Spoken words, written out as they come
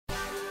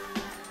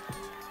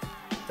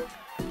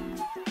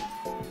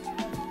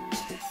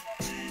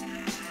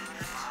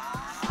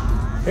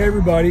Hey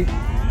everybody,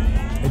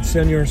 it's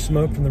Senor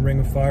Smoke from the Ring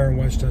of Fire in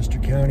Westchester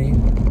County.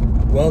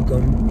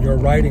 Welcome, you're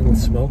riding with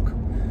Smoke.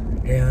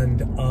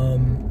 And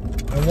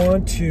I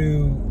want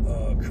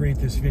to create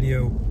this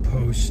video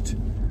post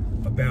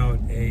about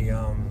a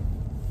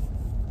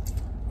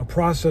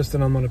process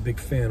that I'm not a big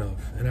fan of,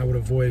 and I would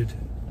avoid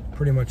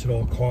pretty much at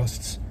all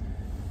costs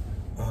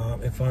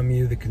if I'm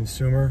you, the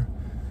consumer,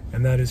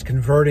 and that is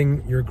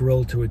converting your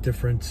grill to a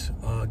different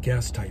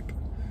gas type.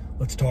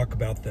 Let's talk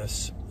about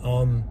this.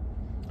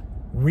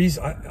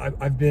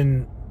 I've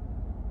been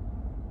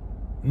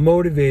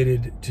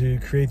motivated to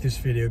create this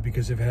video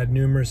because I've had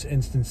numerous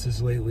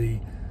instances lately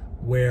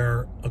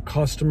where a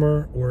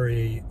customer or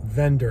a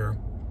vendor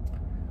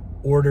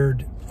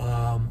ordered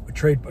a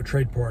trade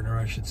partner,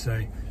 I should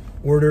say,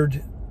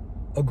 ordered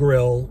a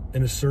grill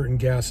in a certain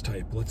gas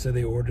type. Let's say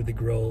they ordered the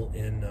grill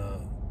in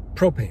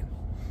propane,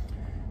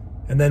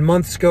 and then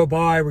months go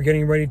by, we're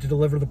getting ready to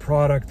deliver the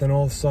product, and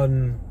all of a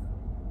sudden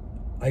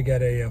I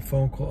get a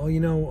phone call.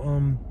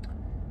 Oh,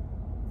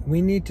 we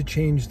need to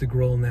change the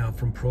grill now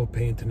from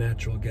propane to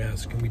natural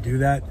gas. Can we do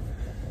that?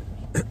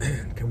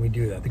 Can we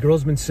do that? The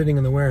grill's been sitting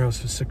in the warehouse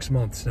for 6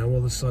 months. Now all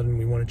of a sudden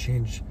we want to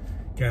change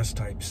gas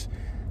types.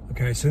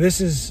 Okay, so this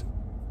is,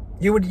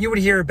 you would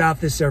hear about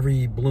this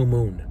every blue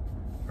moon,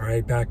 all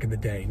right, back in the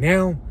day.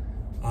 Now,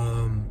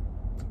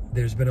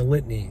 there's been a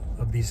litany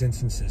of these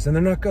instances, and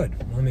they're not good.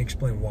 Let me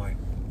explain why.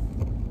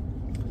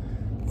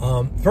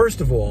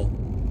 First of all,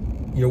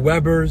 your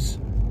Webers,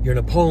 your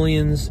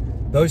Napoleons,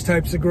 those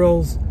types of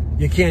grills,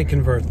 you can't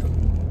convert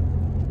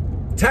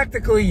them.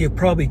 Technically, you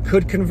probably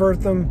could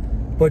convert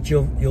them, but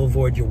you'll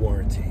avoid your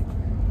warranty.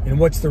 And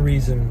what's the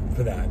reason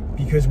for that?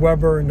 Because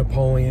Weber and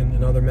Napoleon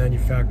and other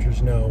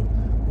manufacturers know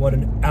what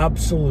an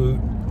absolute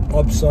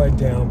upside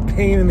down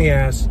pain in the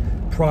ass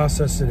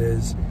process it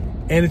is.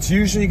 And it's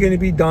usually going to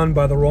be done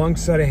by the wrong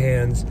set of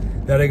hands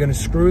that are going to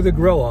screw the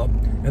grill up,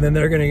 and then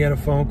they're going to get a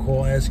phone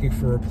call asking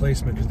for a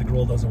replacement because the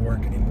grill doesn't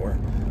work anymore.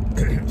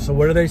 So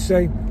what do they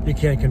say? You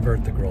can't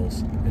convert the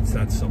grills. It's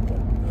that simple.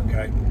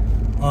 Okay,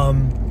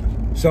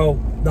 so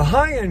the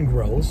high-end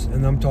grills,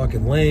 and I'm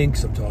talking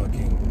Lynx, I'm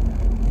talking,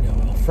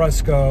 al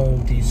fresco,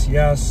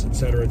 DCS,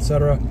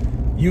 etc.,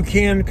 you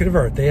can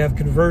convert. They have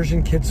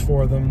conversion kits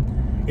for them.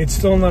 It's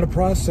still not a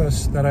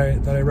process that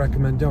I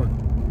recommend doing.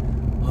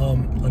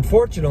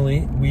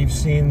 Unfortunately, we've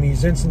seen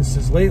these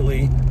instances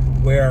lately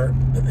where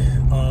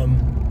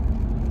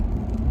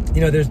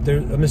there's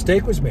a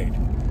mistake was made.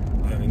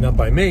 I mean, not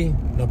by me,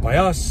 not by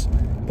us,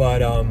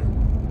 but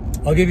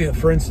I'll give you,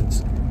 for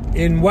instance,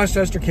 in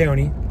Westchester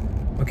County,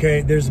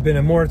 okay, there's been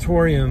a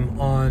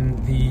moratorium on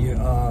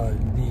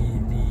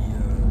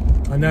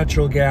on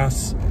natural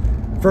gas,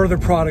 further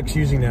products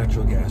using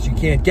natural gas. You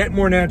can't get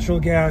more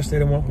natural gas. They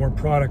don't want more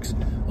products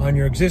on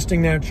your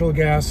existing natural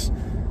gas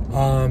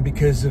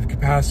because of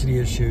capacity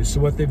issues.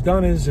 So what they've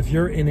done is, if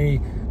you're in a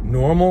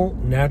normal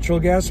natural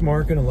gas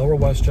market in Lower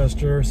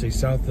Westchester, say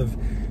south of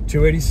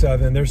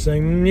 287, they're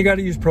saying you got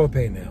to use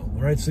propane now.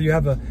 All right, so you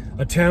have a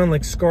town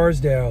like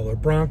Scarsdale or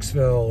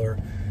Bronxville or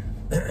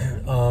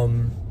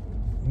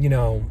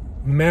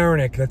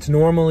Mamaroneck that's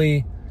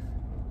normally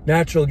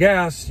natural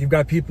gas. You've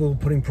got people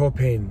putting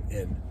propane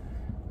in.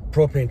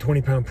 Propane,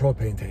 20-pound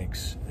propane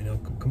tanks.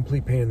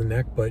 Complete pain in the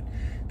neck, but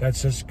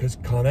that's just because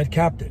Con Ed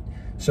capped it.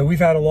 So we've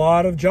had a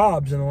lot of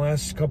jobs in the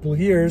last couple of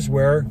years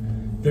where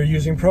they're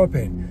using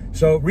propane.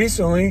 So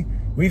recently,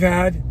 we've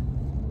had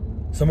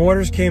some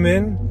orders came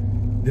in.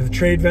 The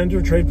trade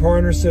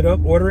partner said,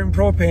 order it in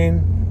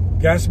propane,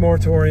 gas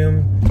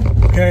moratorium.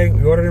 Okay,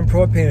 we ordered in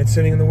propane. It's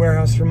sitting in the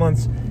warehouse for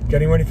months,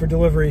 getting ready for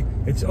delivery.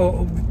 It's,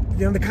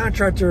 the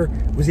contractor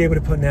was able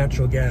to put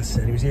natural gas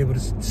in. He was able to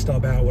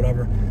stub out,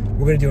 whatever.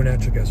 We're going to do a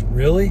natural gas.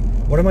 Really?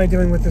 What am I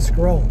doing with this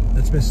grill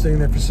that's been sitting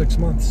there for 6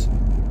 months?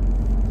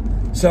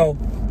 So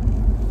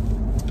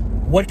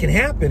what can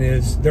happen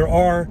is there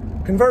are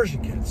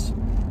conversion kits.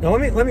 Now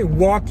let me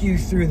walk you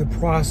through the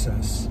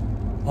process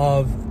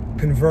of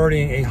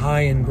converting a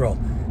high-end grill.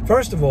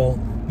 First of all,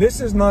 this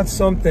is not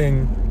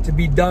something to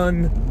be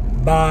done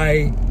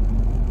by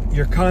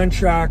your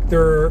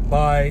contractor,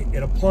 by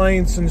an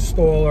appliance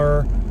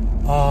installer,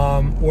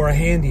 or a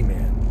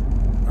handyman.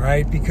 All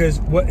right, because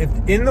if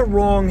in the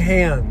wrong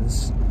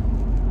hands,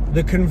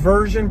 the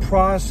conversion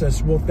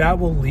process that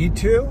will lead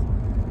to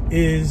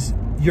is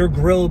your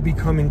grill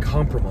becoming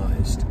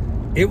compromised.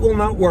 It will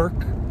not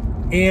work,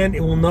 and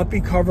it will not be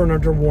covered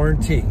under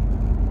warranty.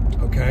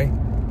 Okay,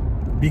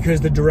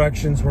 because the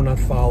directions were not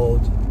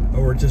followed,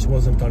 or it just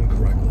wasn't done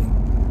correctly.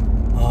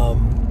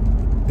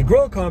 The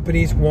grill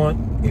companies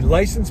want a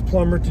licensed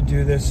plumber to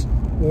do this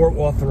or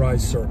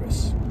authorized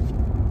service.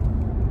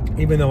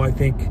 Even though I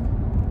think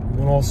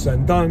when all's said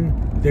and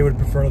done, they would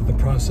prefer that the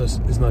process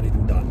is not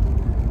even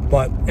done.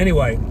 But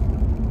anyway,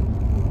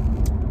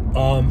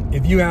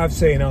 if you have,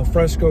 say, an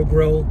alfresco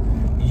grill,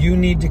 you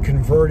need to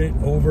convert it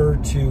over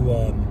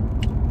to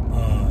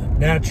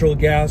natural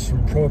gas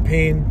from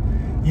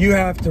propane. You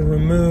have to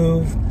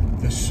remove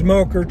the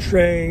smoker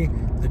tray,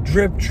 the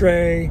drip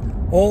tray,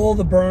 all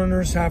the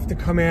burners have to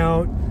come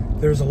out.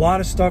 There's a lot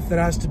of stuff that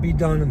has to be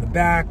done in the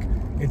back.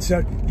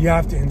 You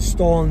have to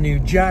install new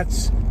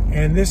jets,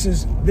 and this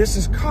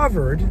is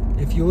covered.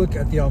 If you look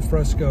at the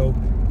alfresco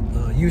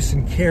use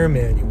and care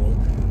manual,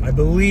 I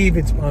believe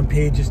it's on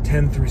pages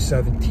 10 through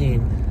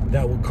 17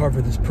 that will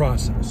cover this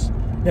process.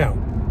 Now,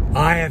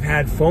 I have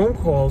had phone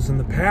calls in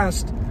the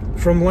past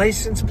from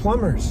licensed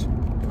plumbers.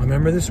 I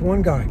remember this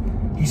one guy.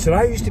 He said,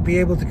 I used to be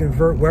able to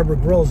convert Weber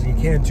grills, and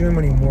you can't do them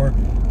anymore.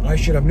 I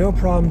should have no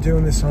problem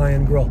doing this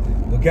high-end grill.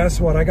 Well, guess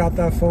what? I got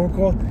that phone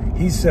call.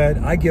 He said,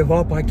 I give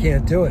up. I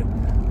can't do it.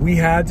 We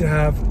had to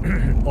have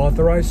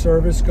authorized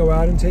service go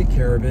out and take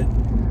care of it,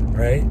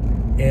 right?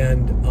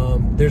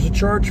 And there's a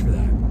charge for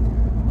that.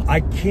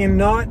 I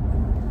cannot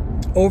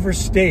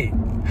overstate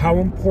how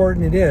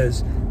important it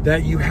is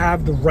that you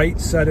have the right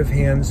set of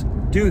hands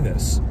do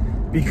this,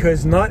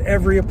 because not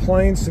every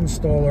appliance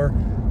installer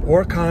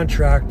or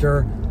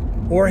contractor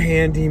or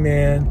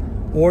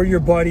handyman or your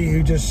buddy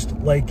who just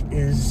likes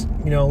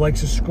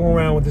to screw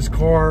around with his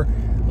car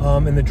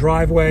in the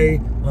driveway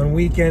on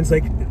weekends,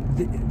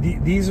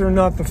 these are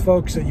not the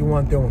folks that you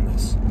want doing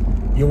this.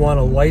 You want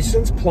a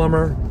licensed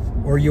plumber,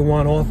 or you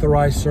want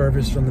authorized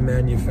service from the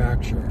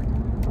manufacturer.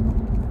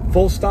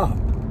 Full stop.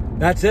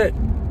 That's it.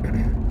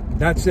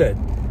 That's it.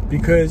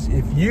 Because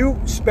if you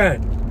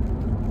spent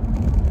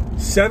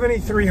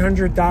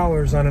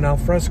 $7,300 on an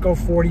alfresco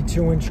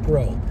 42-inch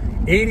grill,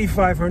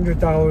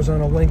 $8,500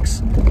 on a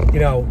Lynx,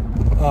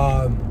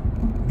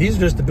 these are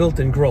just the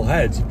built-in grill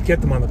heads. You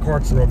get them on the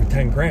carts, they're over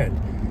 10 grand.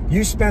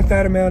 You spent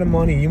that amount of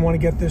money, you want to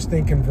get this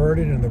thing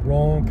converted, and the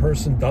wrong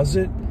person does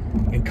it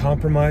and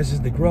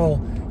compromises the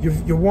grill,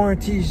 your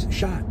warranty's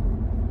shot.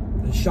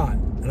 It's shot.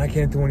 And I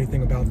can't do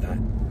anything about that.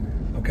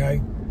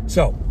 Okay?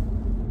 So,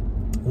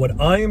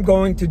 what I am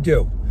going to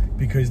do,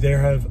 because there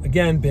have,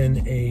 again,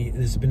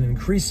 there's been an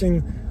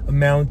increasing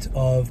amount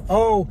of,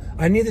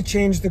 I need to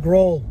change the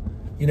grill,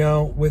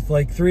 with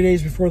 3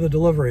 days before the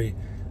delivery.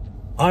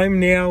 I'm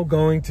now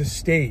going to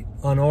state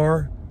on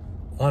our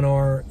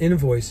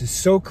invoices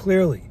so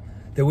clearly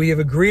that we have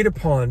agreed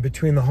upon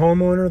between the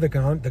homeowner,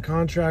 the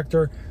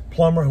contractor,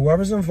 plumber,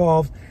 whoever's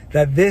involved,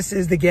 that this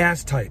is the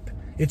gas type.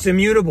 It's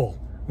immutable.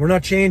 We're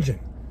not changing.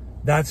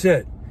 That's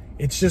it.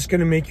 It's just going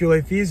to make your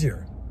life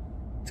easier.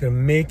 It's going to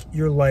make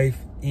your life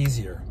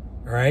easier.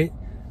 All right?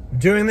 I'm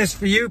doing this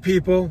for you,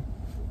 people,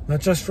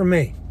 not just for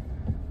me.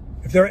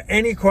 If there are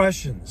any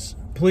questions,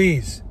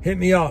 please hit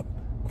me up.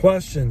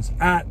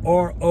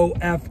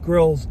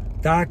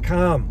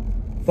 questions@rofgrills.com.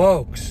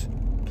 Folks,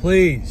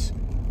 please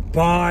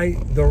buy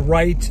the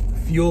right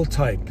fuel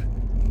type.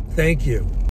 Thank you.